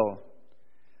goodwill.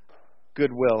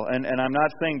 Goodwill. And I'm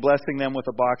not saying blessing them with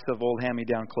a box of old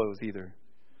hand-me-down clothes either.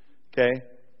 Okay?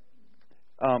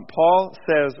 Paul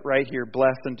says right here,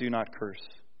 bless and do not curse.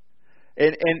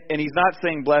 And he's not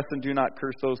saying bless and do not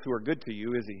curse those who are good to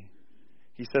you, is he?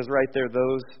 He says right there,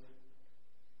 those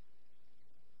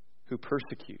who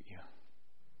persecute you.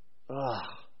 Ugh.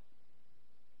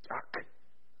 Yuck.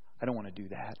 I don't want to do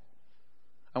that.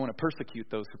 I want to persecute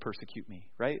those who persecute me,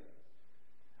 right?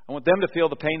 I want them to feel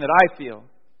the pain that I feel.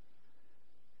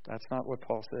 That's not what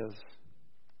Paul says.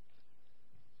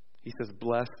 He says,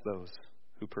 bless those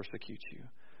who persecute you.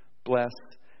 Bless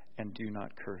and do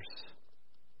not curse.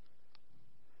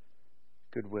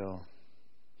 Goodwill.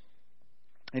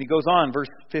 And he goes on, verse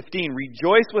 15,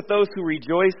 rejoice with those who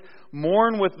rejoice,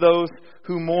 mourn with those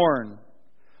who mourn.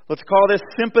 Let's call this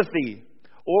sympathy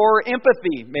or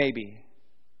empathy, maybe.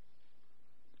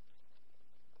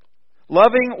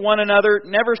 Loving one another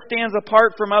never stands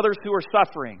apart from others who are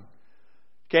suffering.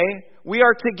 Okay? We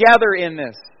are together in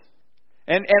this.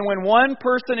 And when one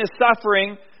person is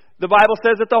suffering, the Bible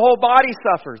says that the whole body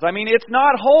suffers. I mean, it's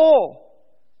not whole.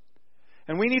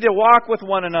 And we need to walk with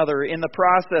one another in the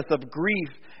process of grief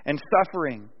and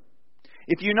suffering.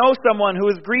 If you know someone who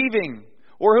is grieving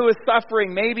or who is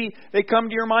suffering, maybe they come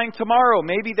to your mind tomorrow.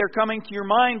 Maybe they're coming to your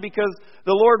mind because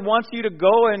the Lord wants you to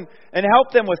go and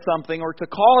help them with something, or to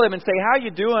call them and say, how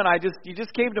you doing? You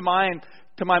just came to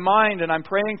my mind and I'm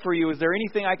praying for you. Is there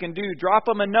anything I can do? Drop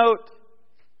them a note.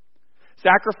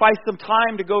 Sacrifice some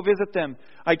time to go visit them.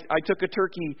 I took a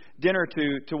turkey dinner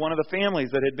to one of the families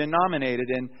that had been nominated,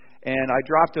 and I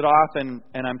dropped it off, and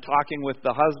I'm talking with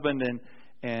the husband,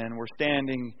 and we're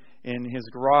standing in his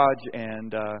garage,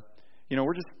 and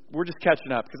we're just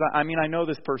catching up, because I know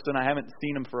this person. I haven't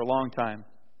seen him for a long time.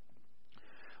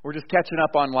 We're just catching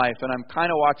up on life, and I'm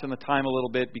kind of watching the time a little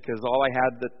bit, because all I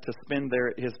had to spend there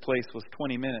at his place was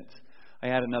 20 minutes. I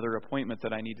had another appointment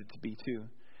that I needed to be to.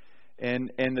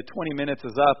 And the 20 minutes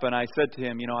is up, and I said to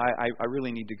him, I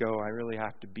really need to go. I really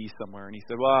have to be somewhere. And he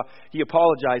said, well, he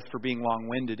apologized for being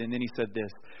long-winded. And then he said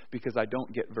this, because I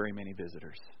don't get very many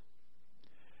visitors.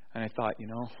 And I thought,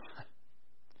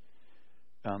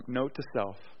 note to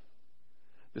self,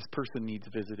 this person needs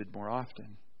visited more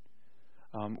often.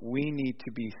 We need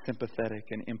to be sympathetic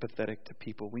and empathetic to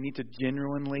people. We need to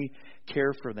genuinely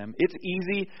care for them. It's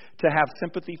easy to have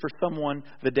sympathy for someone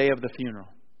the day of the funeral.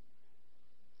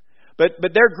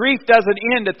 But their grief doesn't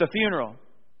end at the funeral.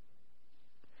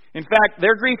 In fact,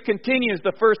 their grief continues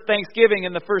the first Thanksgiving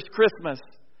and the first Christmas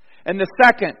and the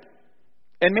second,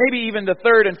 and maybe even the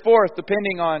third and fourth,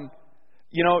 depending on,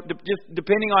 just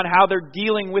depending on how they're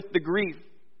dealing with the grief.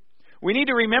 We need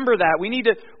to remember that. We need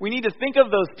to think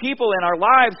of those people in our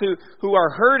lives who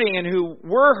are hurting and who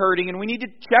were hurting, and we need to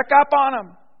check up on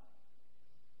them.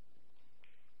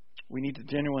 We need to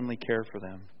genuinely care for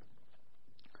them.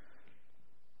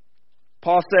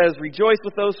 Paul says, rejoice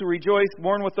with those who rejoice,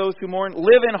 mourn with those who mourn,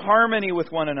 live in harmony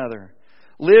with one another.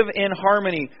 Live in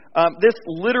harmony. This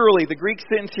literally, the Greek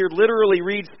sentence here literally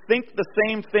reads, think the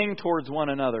same thing towards one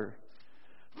another.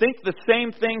 Think the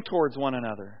same thing towards one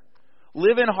another.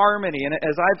 Live in harmony. And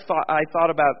as I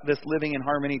thought about this living in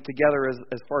harmony together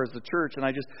as far as the church, and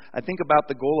I think about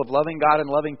the goal of loving God and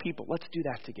loving people. Let's do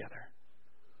that together.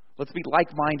 Let's be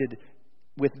like-minded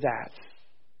with that.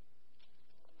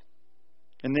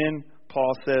 And then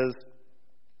Paul says,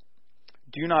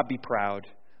 do not be proud,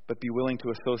 but be willing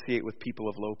to associate with people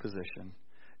of low position.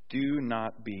 Do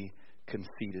not be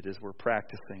conceited as we're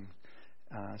practicing,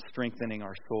 strengthening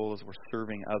our soul as we're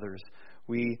serving others.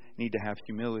 We need to have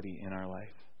humility in our life.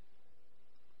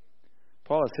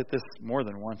 Paul has hit this more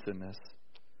than once in this.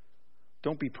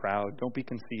 Don't be proud. Don't be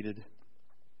conceited.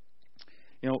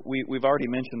 We've already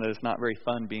mentioned that it's not very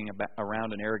fun being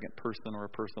around an arrogant person or a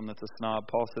person that's a snob.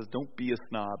 Paul says, don't be a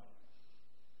snob.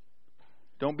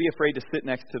 Don't be afraid to sit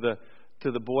next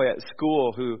to the boy at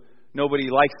school who nobody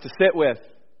likes to sit with.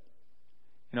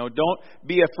 Don't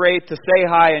be afraid to say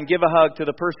hi and give a hug to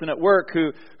the person at work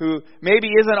who maybe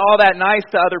isn't all that nice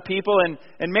to other people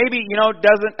and maybe,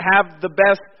 doesn't have the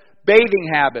best bathing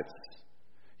habits.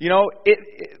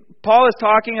 Paul is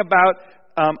talking about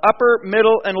upper,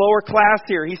 middle, and lower class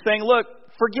here. He's saying, look,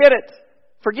 forget it.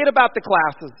 Forget about the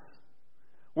classes.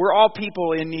 We're all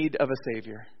people in need of a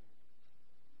Savior.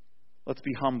 Let's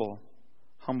be humble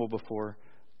before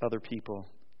other people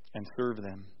and serve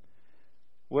them.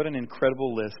 What an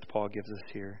incredible list Paul gives us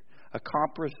here. A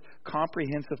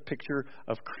comprehensive picture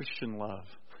of Christian love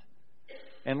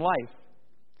and life.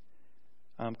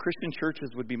 Christian churches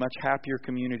would be much happier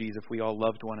communities if we all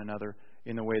loved one another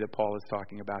in the way that Paul is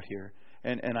talking about here.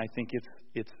 And I think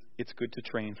it's good to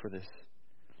train for this.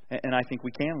 And I think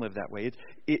we can live that way.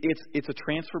 It's a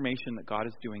transformation that God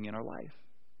is doing in our life.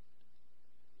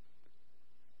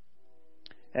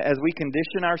 As we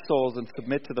condition our souls and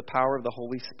submit to the power of the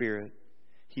Holy Spirit,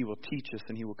 He will teach us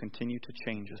and He will continue to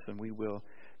change us, and we will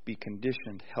be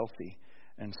conditioned, healthy,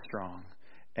 and strong.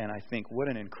 And I think what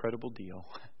an incredible deal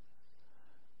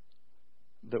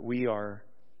that we are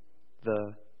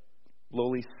the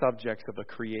lowly subjects of a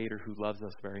Creator who loves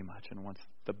us very much and wants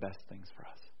the best things for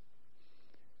us.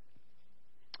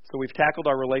 So we've tackled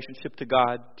our relationship to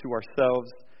God, to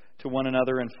ourselves, to one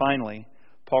another, and finally,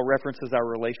 Paul references our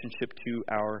relationship to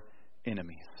our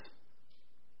enemies.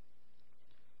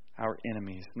 Our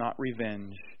enemies, not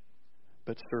revenge,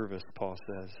 but service, Paul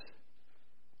says.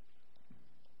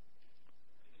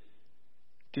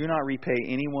 Do not repay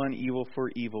anyone evil for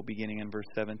evil, beginning in verse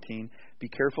 17. Be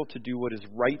careful to do what is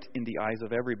right in the eyes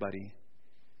of everybody.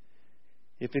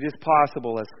 If it is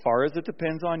possible, as far as it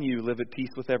depends on you, live at peace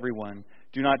with everyone.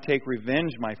 Do not take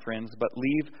revenge, my friends, but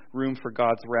leave room for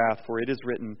God's wrath, for it is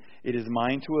written, "It is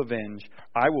mine to avenge.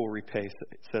 I will repay,"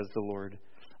 says the Lord.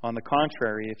 On the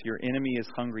contrary, if your enemy is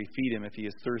hungry, feed him. If he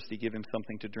is thirsty, give him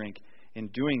something to drink. In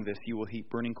doing this, you will heap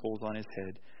burning coals on his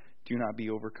head. Do not be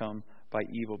overcome by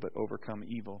evil, but overcome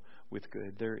evil with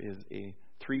good. There is a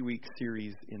 3-week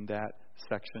series in that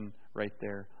section right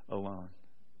there alone.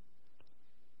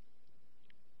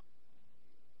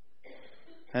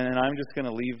 And I'm just going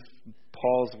to leave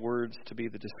Paul's words to be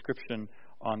the description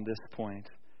on this point.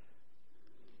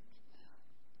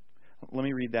 Let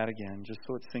me read that again, just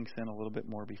so it sinks in a little bit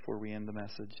more before we end the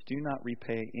message. Do not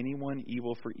repay anyone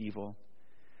evil for evil.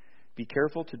 Be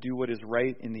careful to do what is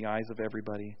right in the eyes of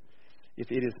everybody. If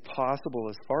it is possible,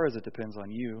 as far as it depends on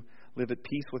you, live at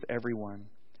peace with everyone.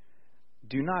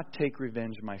 Do not take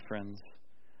revenge, my friends,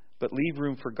 but leave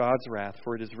room for God's wrath,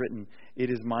 for it is written, "It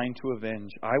is mine to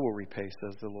avenge. I will repay,"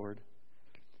 says the Lord.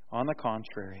 On the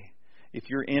contrary, if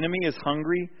your enemy is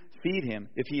hungry, feed him.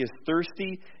 If he is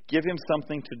thirsty, give him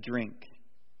something to drink.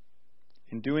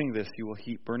 In doing this, you will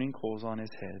heap burning coals on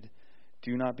his head.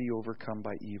 Do not be overcome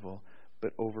by evil,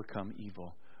 but overcome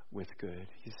evil with good.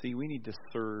 You see, we need to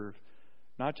serve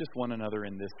not just one another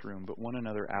in this room, but one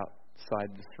another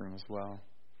outside this room as well.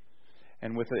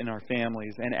 And within our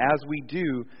families. And as we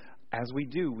do,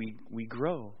 we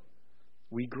grow.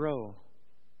 We grow.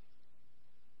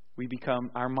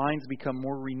 Our minds become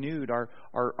more renewed. Our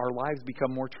lives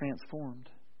become more transformed.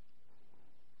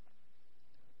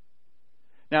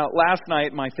 Now, last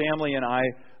night, my family and I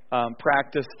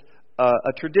practiced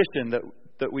a tradition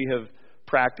that we have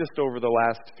practiced over the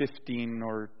last 15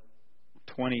 or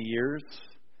 20 years.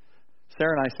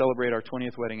 Sarah and I celebrate our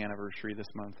 20th wedding anniversary this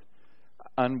month.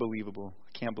 Unbelievable.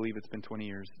 I can't believe it's been 20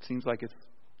 years. It seems like it's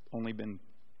only been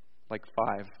like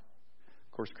 5.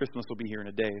 Of course, Christmas will be here in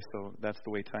a day, so that's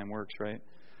the way time works, right?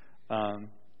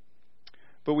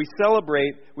 But we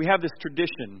celebrate, we have this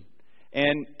tradition,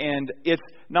 and it's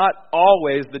not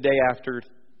always the day after,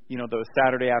 the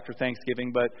Saturday after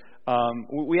Thanksgiving, but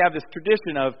we have this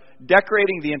tradition of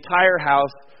decorating the entire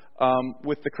house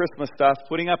with the Christmas stuff,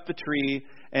 putting up the tree,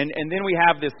 and then we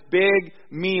have this big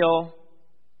meal.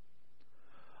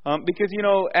 Because,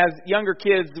 as younger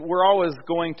kids, we're always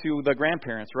going to the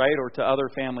grandparents, right? Or to other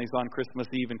families on Christmas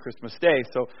Eve and Christmas Day.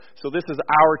 So this is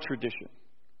our tradition.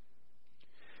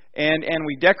 And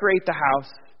we decorate the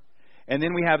house. And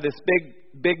then we have this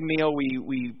big meal.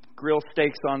 We grill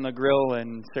steaks on the grill.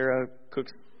 And Sarah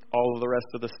cooks all of the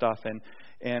rest of the stuff.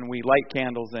 And we light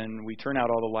candles. And we turn out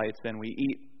all the lights. And we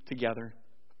eat together.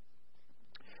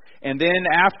 And then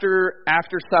after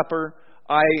supper,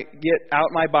 I get out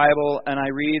my Bible and I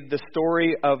read the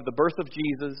story of the birth of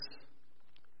Jesus.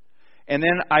 And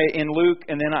then in Luke,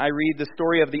 and then I read the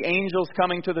story of the angels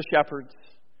coming to the shepherds.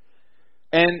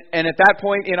 And at that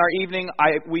point in our evening,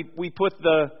 we put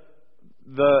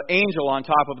the angel on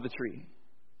top of the tree.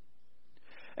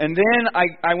 And then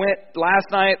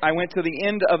last night I went to the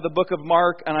end of the book of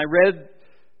Mark and I read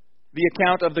the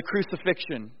account of the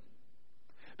crucifixion.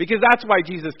 Because that's why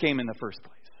Jesus came in the first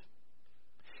place.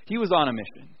 He was on a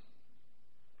mission.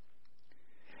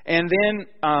 And then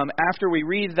after we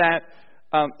read that,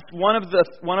 one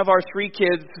of our 3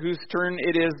 kids whose turn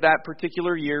it is that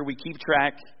particular year, we keep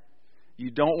track.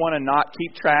 You don't want to not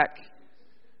keep track.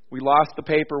 We lost the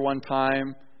paper one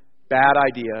time. Bad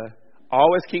idea.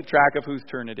 Always keep track of whose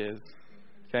turn it is.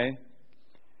 Okay?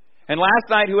 And last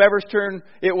night, whoever's turn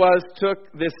it was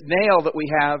took this nail that we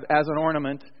have as an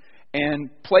ornament and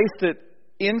placed it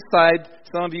inside.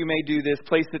 Some of you may do this.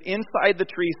 Placed it inside the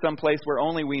tree someplace where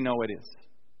only we know it is.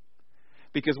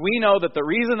 Because we know that the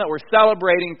reason that we're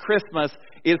celebrating Christmas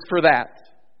is for that.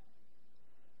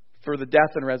 For the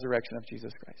death and resurrection of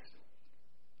Jesus Christ.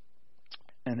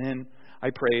 And then I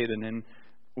prayed, and then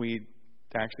we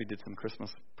actually did some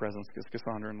Christmas presents because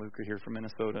Cassandra and Luke are here from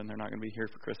Minnesota, and they're not going to be here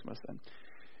for Christmas.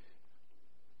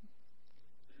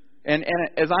 And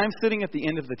as I'm sitting at the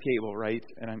end of the table, right,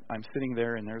 and I'm sitting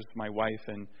there, and there's my wife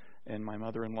and my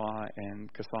mother-in-law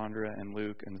and Cassandra and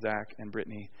Luke and Zach and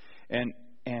Brittany, and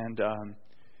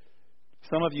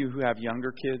some of you who have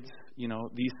younger kids, you know,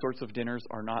 these sorts of dinners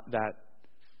are not that,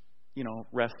 you know,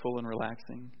 restful and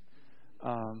relaxing.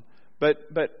 But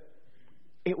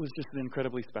it was just an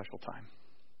incredibly special time.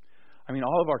 I mean,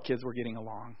 all of our kids were getting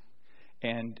along,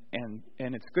 and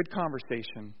it's good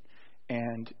conversation,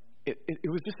 and it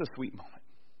was just a sweet moment.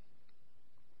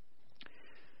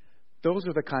 Those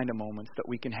are the kind of moments that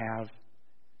we can have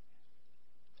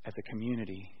as a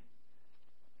community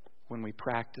when we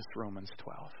practice Romans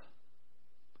 12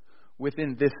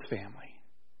 within this family.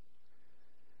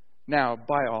 Now,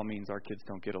 by all means, our kids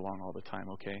don't get along all the time,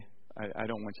 okay? I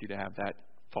don't want you to have that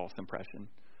false impression.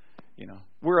 You know,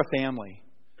 we're a family,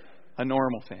 a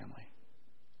normal family.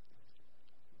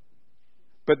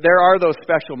 But there are those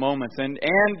special moments, and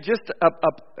just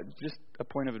a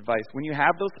point of advice: when you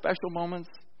have those special moments,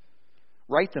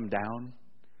 write them down,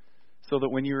 so that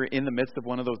when you're in the midst of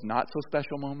one of those not so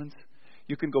special moments,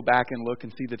 you can go back and look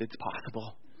and see that it's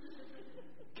possible.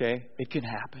 Okay, it can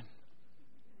happen.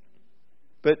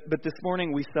 But this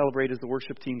morning we celebrate as the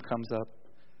worship team comes up.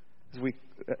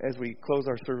 As we close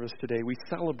our service today, we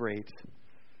celebrate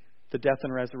the death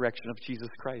and resurrection of Jesus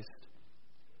Christ.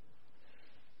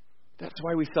 That's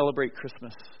why we celebrate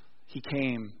Christmas. He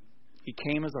came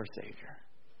as our Savior.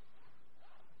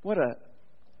 What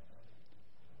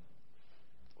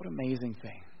amazing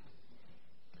thing.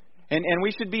 And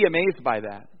we should be amazed by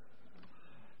that.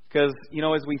 Because, you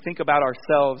know, as we think about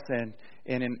ourselves and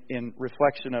in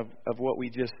reflection of what we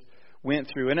just went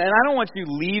through. And I don't want you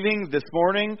leaving this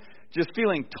morning just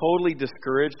feeling totally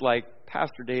discouraged, like,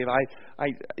 Pastor Dave, I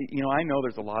know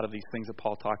there's a lot of these things that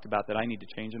Paul talked about that I need to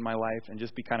change in my life, and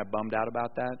just be kind of bummed out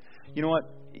about that. You know what?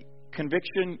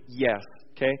 Conviction, yes.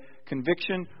 Okay?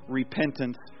 Conviction,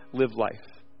 repentance, live life.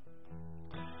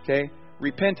 Okay?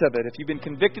 Repent of it. If you've been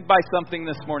convicted by something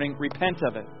this morning, repent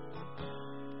of it.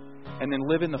 And then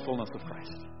live in the fullness of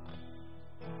Christ.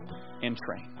 And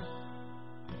train.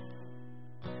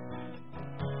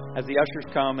 As the ushers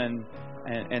come and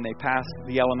they pass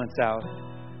the elements out,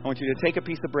 I want you to take a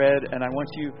piece of bread, and I want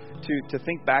you to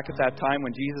think back at that time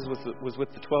when Jesus was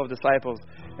with the 12 disciples,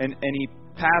 and he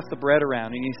passed the bread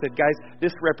around, and he said, guys,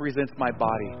 this represents my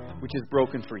body, which is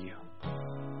broken for you.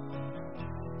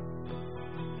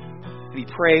 And he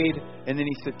prayed, and then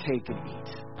he said, take and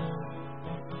eat.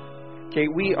 Okay,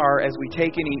 as we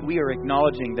take and eat, we are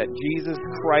acknowledging that Jesus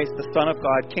Christ, the Son of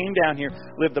God, came down here,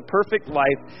 lived the perfect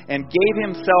life, and gave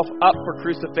himself up for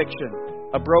crucifixion,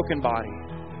 a broken body.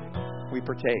 We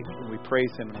partake, and we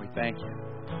praise him, and we thank him.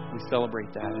 We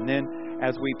celebrate that. And then,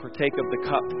 as we partake of the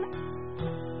cup,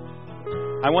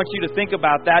 I want you to think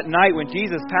about that night when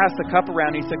Jesus passed the cup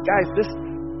around, and he said, guys, this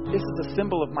is a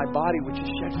symbol of my body, which is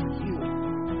shed for you.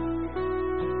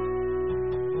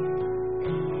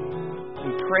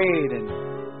 Prayed, and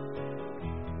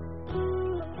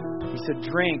he said,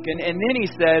 drink. And then he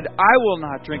said, I will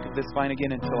not drink of this wine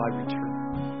again until I return.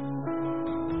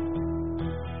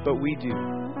 But we do.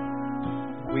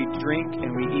 We drink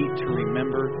and we eat to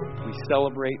remember. We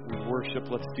celebrate. We worship.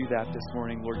 Let's do that this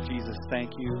morning. Lord Jesus,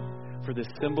 thank you for this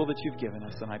symbol that you've given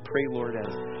us. And I pray, Lord,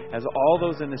 as all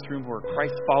those in this room who are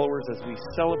Christ followers, as we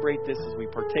celebrate this, as we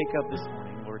partake of this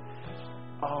morning, Lord,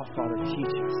 oh, Father, teach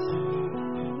us.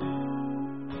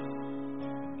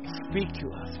 Speak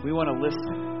to us. We want to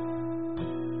listen.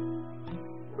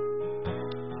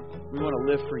 We want to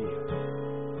live for you.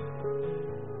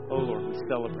 Oh Lord, we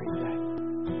celebrate that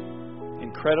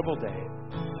incredible day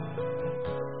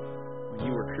when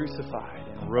you were crucified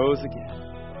and rose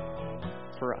again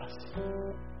for us.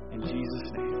 In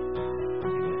Jesus' name.